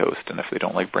gluten-free toast. And if they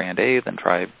don't like brand A, then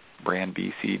try brand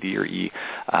B, C, D, or E.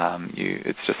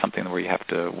 It's just something where you have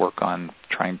to work on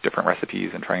trying different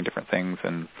recipes and trying different things,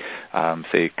 and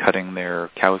say cutting their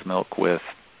cow's milk with,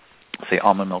 say,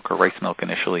 almond milk or rice milk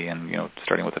initially, and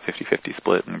starting with a 50-50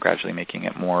 split and gradually making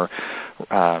it more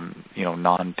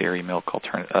non-dairy milk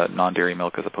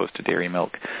as opposed to dairy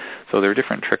milk. So there are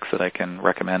different tricks that I can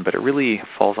recommend, but it really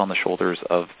falls on the shoulders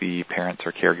of the parents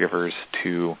or caregivers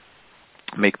to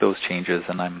make those changes,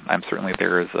 and I'm certainly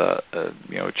there as a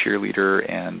cheerleader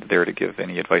and there to give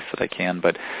any advice that I can.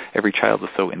 But every child is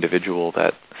so individual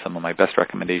that some of my best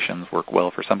recommendations work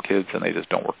well for some kids, and they just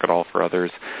don't work at all for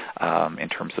others in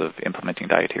terms of implementing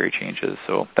dietary changes.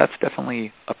 So that's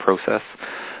definitely a process.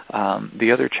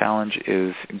 The other challenge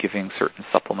is giving certain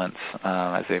supplements.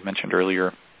 As I mentioned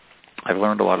earlier, I've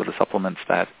learned a lot of the supplements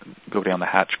that go down the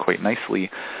hatch quite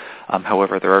nicely.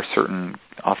 However, there are certain,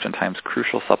 oftentimes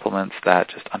crucial supplements that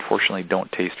just unfortunately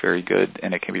don't taste very good,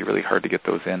 and it can be really hard to get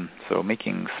those in. So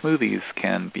making smoothies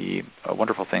can be a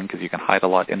wonderful thing because you can hide a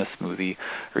lot in a smoothie,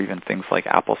 or even things like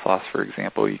applesauce, for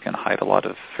example. You can hide a lot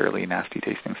of fairly nasty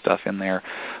tasting stuff in there,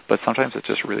 but sometimes it's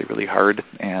just really, really hard,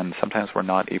 and sometimes we're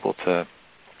not able to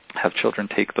have children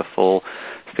take the full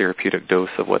therapeutic dose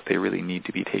of what they really need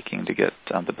to be taking to get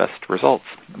the best results.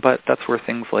 But that's where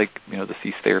things like, the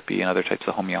cease therapy and other types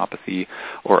of homeopathy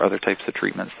or other types of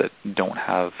treatments that don't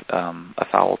have a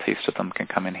foul taste to them can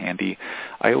come in handy.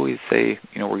 I always say,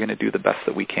 we're going to do the best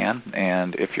that we can,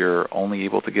 and if you're only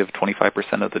able to give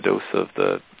 25% of the dose of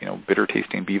the, bitter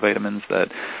tasting B vitamins,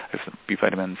 B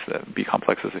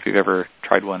complexes, if you've ever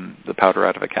tried one, the powder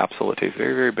out of a capsule, it tastes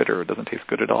very, very bitter. It doesn't taste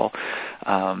good at all.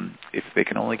 If they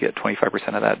can only get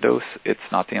 25% of that dose, it's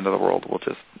not the end of the world. We'll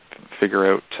just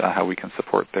figure out how we can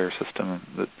support their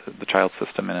system, the child's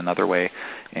system, in another way,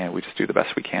 and we just do the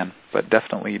best we can. But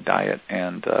definitely diet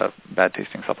and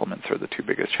bad-tasting supplements are the two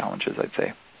biggest challenges, I'd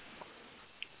say.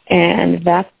 And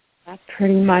that's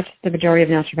pretty much the majority of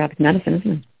naturopathic medicine,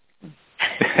 isn't it?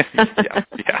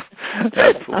 yeah,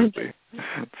 absolutely.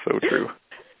 So true.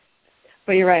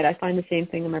 But you're right. I find the same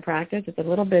thing in my practice. It's a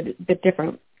little bit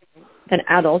different than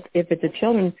adults. If it's a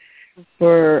children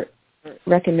we're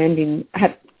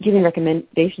giving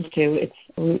recommendations to,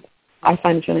 it's I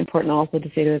find it's really important also to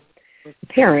say to the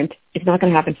parent, it's not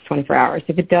going to happen in 24 hours.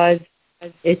 If it does,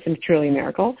 it's truly a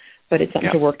miracle, but it's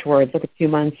something to work towards, like a few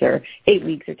months or 8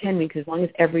 weeks or 10 weeks, as long as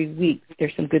every week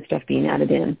there's some good stuff being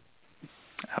added in.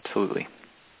 Absolutely.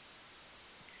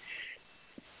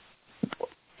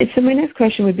 So my next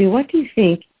question would be, what do you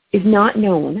think is not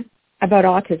known about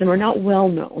autism or not well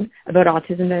known about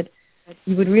autism that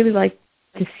you would really like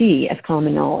to see as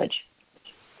common knowledge?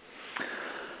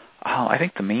 I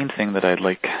think the main thing that I'd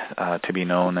like to be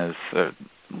known as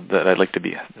that I'd like to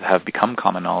have become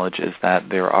common knowledge is that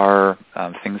there are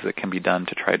things that can be done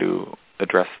to try to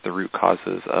address the root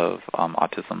causes of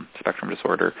autism spectrum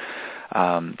disorder.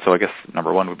 So I guess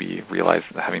number one would be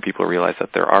having people realize that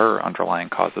there are underlying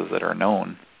causes that are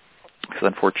known. Because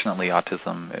unfortunately,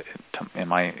 autism, in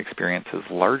my experience, is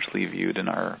largely viewed in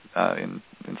our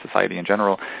in society in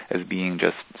general as being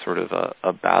just sort of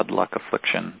a bad luck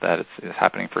affliction that is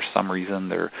happening for some reason.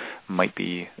 There might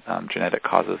be genetic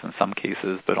causes in some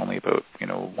cases, but only about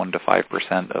 1 to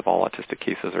 5% of all autistic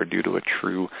cases are due to a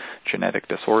true genetic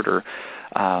disorder.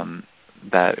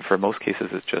 That for most cases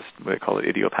it's just they call it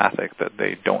idiopathic, that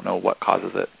they don't know what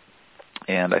causes it.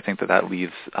 And I think that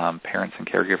leaves parents and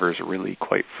caregivers really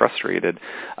quite frustrated,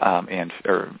 but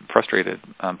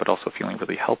also feeling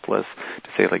really helpless to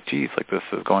say, like, geez, like this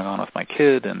is going on with my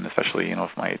kid, and especially,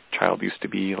 if my child used to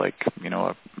be like,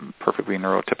 a perfectly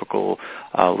neurotypical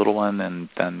little one, and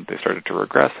then they started to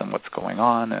regress, and what's going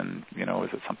on, and, is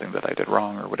it something that I did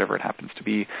wrong, or whatever it happens to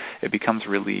be, it becomes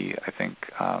really, I think,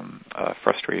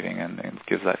 frustrating and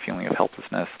gives that feeling of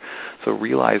helplessness. So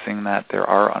realizing that there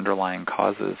are underlying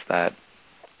causes that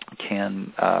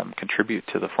can contribute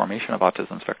to the formation of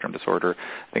autism spectrum disorder,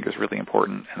 I think is really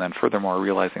important. And then furthermore,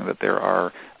 realizing that there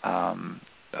are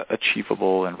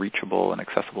achievable and reachable and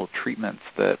accessible treatments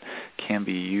that can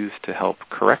be used to help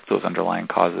correct those underlying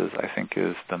causes, I think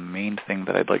is the main thing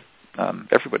that I'd like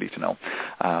everybody to know.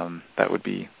 That would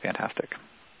be fantastic.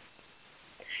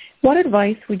 What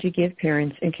advice would you give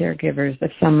parents and caregivers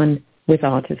of someone with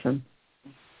autism?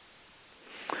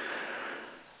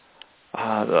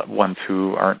 The ones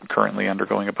who aren't currently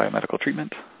undergoing a biomedical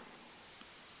treatment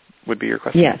would be your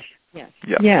question? Yes.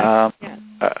 Yeah.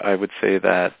 I would say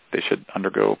that they should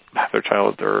undergo, have their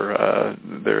child or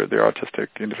their autistic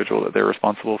individual that they're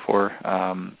responsible for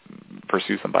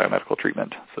pursue some biomedical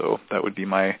treatment. So that would be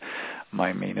my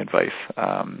main advice.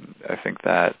 I think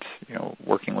that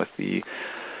working with the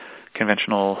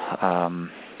conventional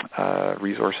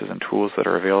resources and tools that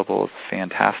are available is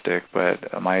fantastic, but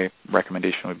my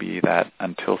recommendation would be that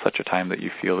until such a time that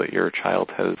you feel that your child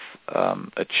has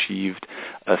achieved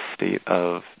a state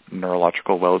of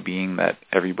neurological well-being that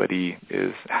everybody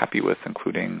is happy with,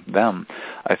 including them,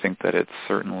 I think that it's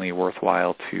certainly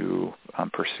worthwhile to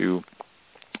pursue,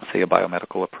 say, a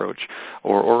biomedical approach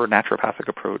or a naturopathic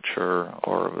approach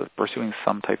or pursuing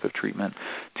some type of treatment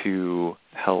to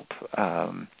help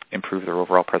improve their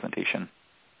overall presentation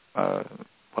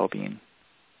well-being.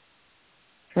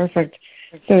 Perfect.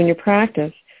 So in your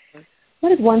practice,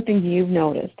 what is one thing you've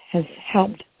noticed has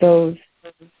helped those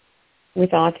with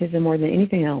autism more than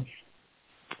anything else?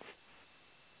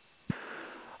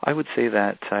 I would say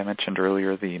that I mentioned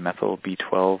earlier the methyl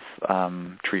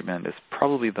B12 treatment is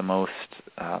probably the most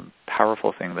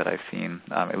powerful thing that I've seen,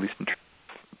 at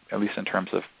least in terms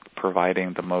of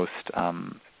providing the most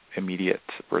immediate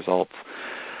results.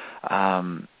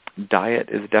 Diet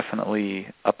is definitely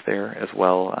up there as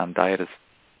well. Diet is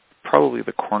probably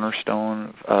the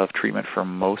cornerstone of treatment for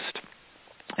most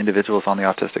individuals on the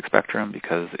autistic spectrum,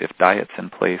 because if diet's in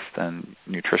place, then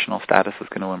nutritional status is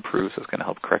going to improve, so it's going to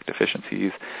help correct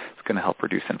deficiencies, it's going to help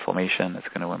reduce inflammation, it's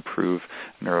going to improve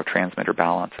neurotransmitter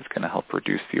balance, it's going to help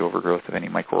reduce the overgrowth of any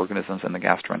microorganisms in the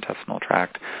gastrointestinal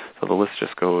tract. So the list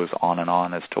just goes on and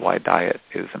on as to why diet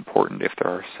is important if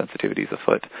there are sensitivities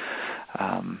afoot.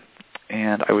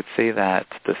 And I would say that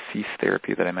the cease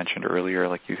therapy that I mentioned earlier,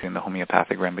 like using the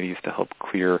homeopathic remedies to help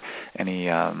clear any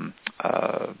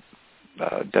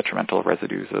detrimental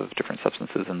residues of different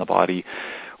substances in the body,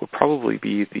 would probably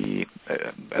be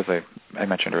as I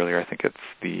mentioned earlier, I think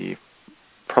it's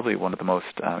probably one of the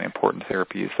most important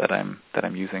therapies that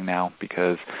I'm using now,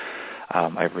 because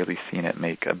I've really seen it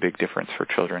make a big difference for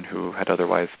children who had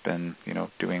otherwise been,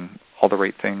 doing all the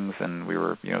right things, and we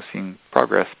were, seeing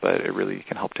progress, but it really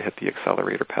can help to hit the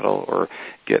accelerator pedal or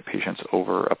get patients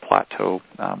over a plateau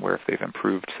where if they've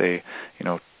improved, say,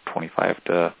 25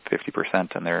 to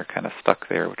 50%, and they're kind of stuck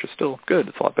there, which is still good.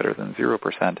 It's a lot better than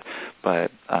 0%.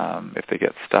 But if they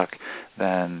get stuck,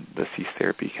 then the cease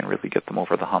therapy can really get them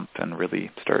over the hump and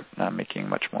really start making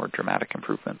much more dramatic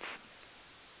improvements.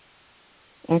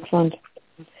 Excellent.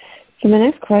 So my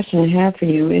next question I have for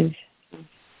you is,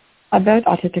 about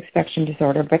autistic spectrum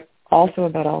disorder, but also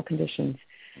about all conditions.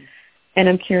 And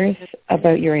I'm curious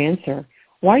about your answer.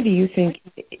 Why do you think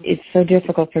it's so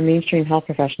difficult for mainstream health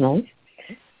professionals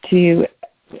to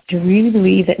really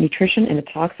believe that nutrition and the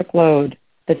toxic load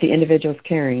that the individual is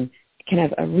carrying can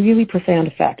have a really profound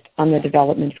effect on the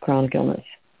development of chronic illness?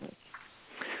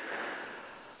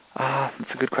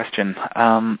 That's a good question.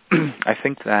 I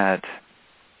think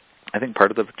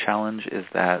part of the challenge is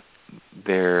that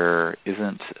there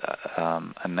isn't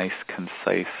a nice,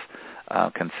 concise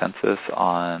consensus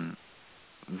on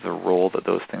the role that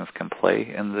those things can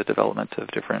play in the development of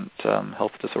different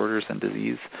health disorders and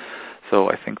disease. So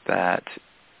I think that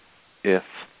if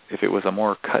it was a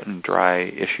more cut and dry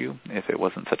issue, if it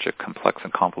wasn't such a complex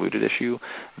and convoluted issue,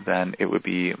 then it would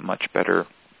be much better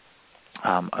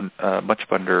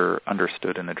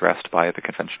understood and addressed by the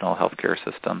conventional healthcare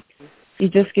system. You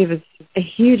just gave us a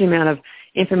huge amount of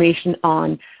information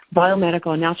on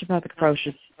biomedical and naturopathic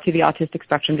approaches to the autistic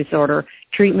spectrum disorder,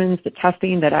 treatments, the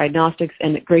testing, the diagnostics,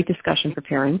 and a great discussion for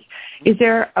parents. Is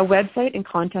there a website and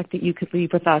contact that you could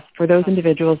leave with us for those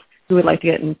individuals who would like to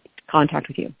get in contact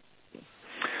with you?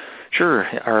 Sure.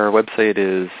 Our website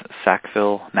is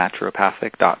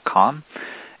sackvilleNaturopathic.com,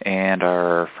 and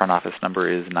our front office number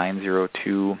is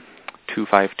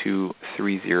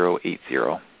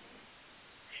 902-252-3080.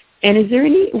 And is there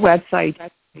any website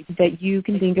that you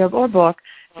can think of or book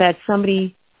that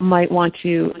somebody might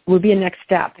would be a next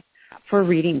step for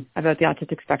reading about the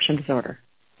autistic spectrum disorder?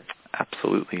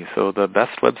 Absolutely. So the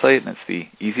best website, and it's the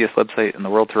easiest website in the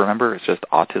world to remember, is just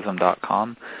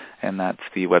autism.com, and that's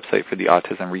the website for the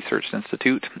Autism Research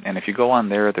Institute. And if you go on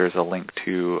there, there's a link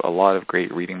to a lot of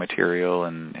great reading material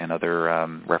and other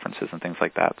references and things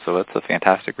like that. So that's a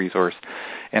fantastic resource.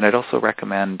 And I'd also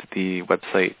recommend the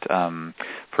website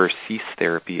for CEASE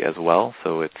therapy as well.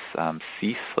 So it's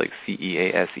CEASE, like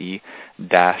CEASE,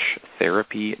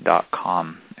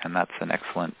 -therapy.com. And that's an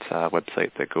excellent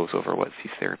website that goes over what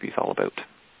CEASE therapy is all about.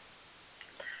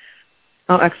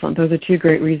 Oh, excellent. Those are two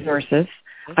great resources.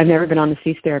 I've never been on the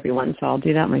CEASE therapy one, so I'll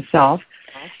do that myself.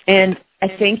 And I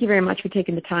thank you very much for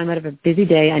taking the time out of a busy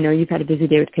day. I know you've had a busy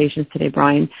day with patients today,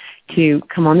 Bryan, to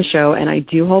come on the show. And I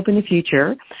do hope in the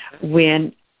future,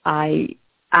 when I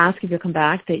ask if you'll come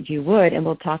back, that you would, and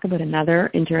we'll talk about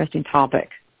another interesting topic.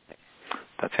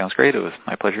 That sounds great. It was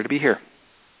my pleasure to be here.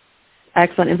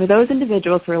 Excellent. And for those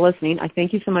individuals who are listening, I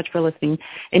thank you so much for listening.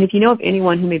 And if you know of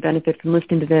anyone who may benefit from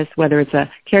listening to this, whether it's a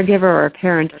caregiver or a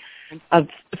parent of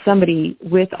somebody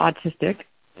with autism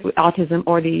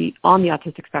or on the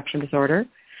autistic spectrum disorder,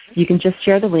 you can just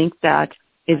share the link that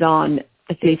is on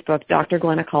Facebook, Dr.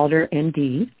 Glenna Calder,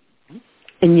 ND.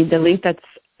 And the link that's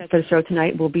for the show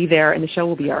tonight will be there, and the show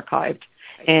will be archived.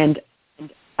 And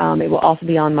it will also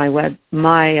be on my website,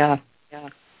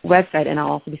 and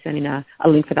I'll also be sending a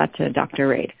link for that to Dr.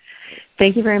 Rade.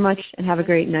 Thank you very much, and have a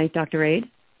great night, Dr. Rade.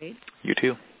 You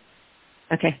too.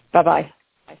 Okay, bye-bye.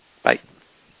 Bye.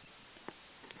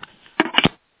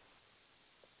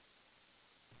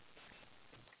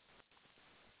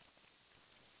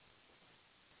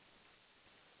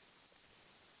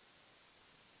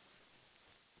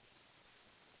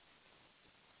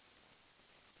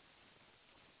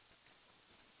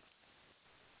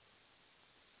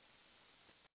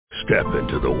 Step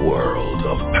into the world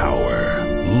of power,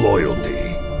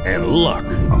 loyalty, and luck.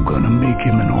 I'm gonna make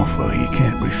him an offer he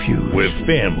can't refuse. With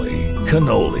family,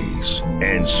 cannolis,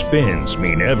 and spins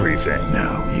mean everything.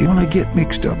 Now, you wanna get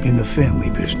mixed up in the family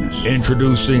business.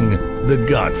 Introducing The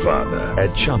Godfather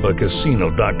at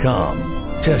ChumbaCasino.com.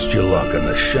 Test your luck in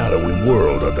the shadowy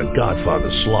world of The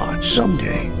Godfather slot.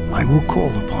 Someday, I will call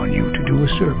upon you to do a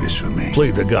service for me.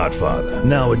 Play The Godfather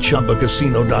now at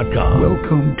ChumbaCasino.com.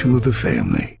 Welcome to the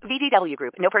family. VGW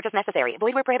Group. No purchase necessary.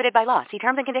 Void where prohibited by law. See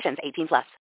terms and conditions. 18+.